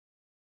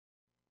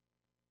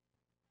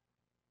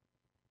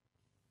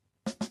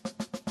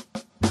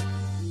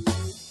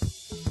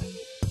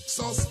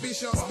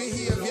Suspicious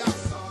behavior.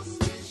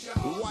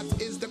 What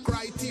is the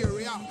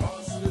criteria?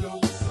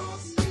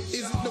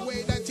 Is it the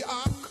way that you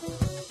act?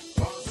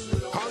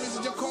 Or is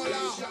it your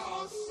color?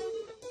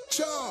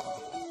 Sure.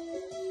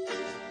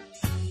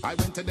 I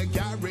went to the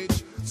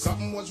garage.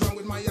 Something was wrong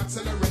with my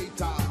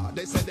accelerator.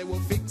 They said they will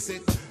fix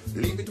it.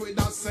 Leave it with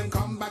us and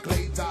come back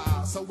later.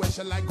 So where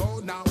shall I go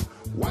now?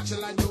 What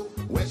shall I do?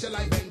 Where shall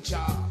I venture?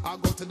 I'll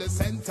go to the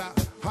center.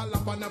 I'll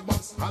up on a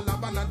bus. I'll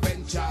have an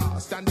adventure.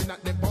 Standing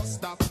at the bus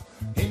stop.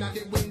 In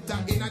the winter,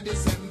 in a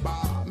December.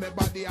 My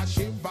body a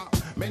shiver.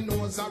 My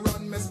nose a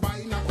run. My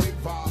spine a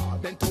quiver.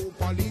 Then two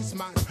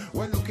policemen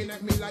were looking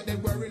at me like they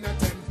were in a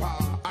temper.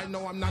 I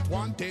know I'm not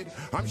wanted.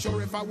 I'm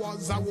sure if I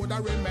was, I would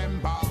have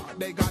remember.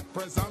 They got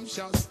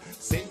presumptuous.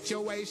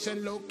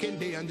 Situation looking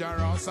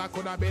dangerous. I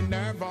could have been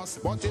nervous,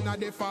 but in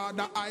the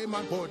father I'm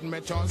a put me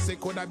trust.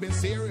 It could have been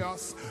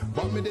serious,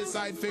 but me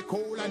decide for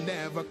cool and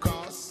never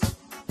cuss.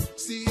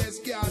 CS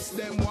gas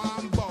them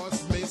one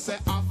boss. Me say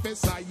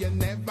officer, you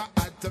never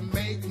had to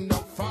make no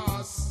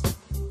fuss.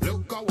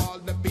 Look how all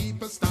the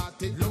people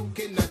started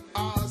looking at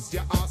us.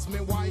 You ask me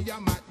why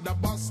I'm at the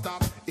bus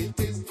stop. It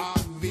is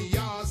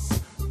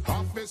obvious.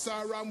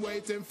 Officer, I'm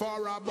waiting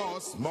for a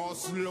bus.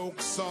 Must look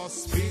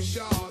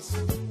suspicious.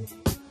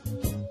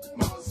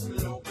 Must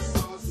look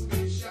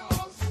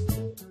suspicious.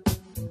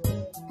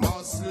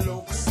 Must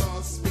look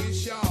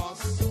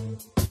suspicious.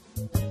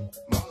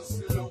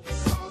 Must look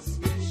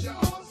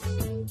suspicious.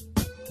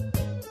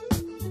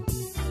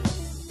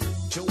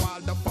 To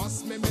all the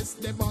bus, me miss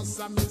the bus.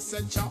 I miss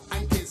a chop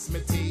and kiss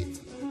me teeth.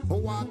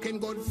 Walking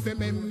good for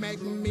me,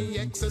 make me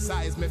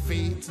exercise my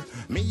feet.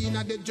 Me in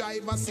the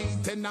driver's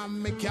seat and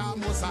I'm me car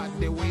most of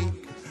the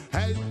week.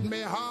 Help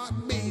me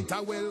heartbeat,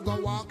 I will go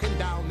walking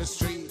down the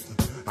street.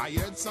 I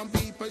heard some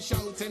people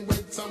shouting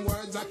with some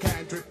words I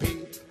can't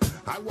repeat.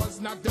 I was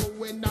not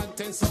doing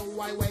nothing, so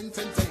I went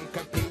and take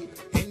a peep.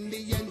 In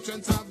the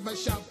entrance of a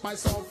shop, I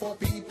saw 4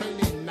 people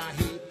in a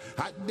heap.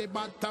 At the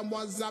bottom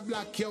was a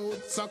black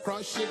youth, so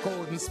cross she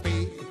couldn't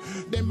speak.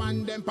 The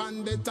man them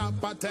on the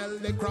top, I tell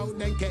the crowd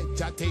then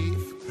catch a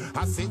thief.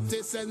 A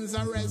citizens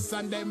arrest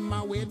and them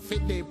a wait for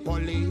the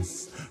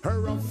police. Her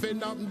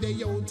roughing up the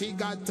youth, he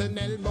got an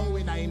elbow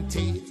in him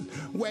teeth.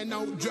 When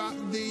out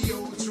dropped the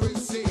youth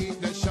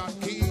receipt, the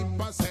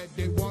shopkeeper said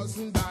it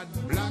wasn't that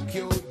black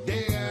youth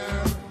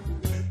there.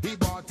 He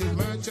bought his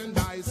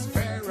merchandise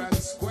fair and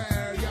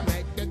square. You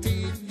make the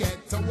thief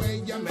get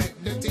away, you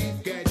make the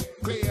thief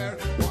get clear.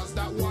 Was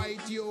that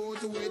white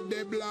youth with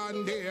the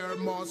blonde hair?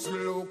 Must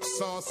look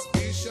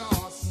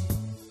suspicious.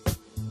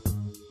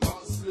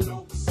 Must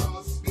look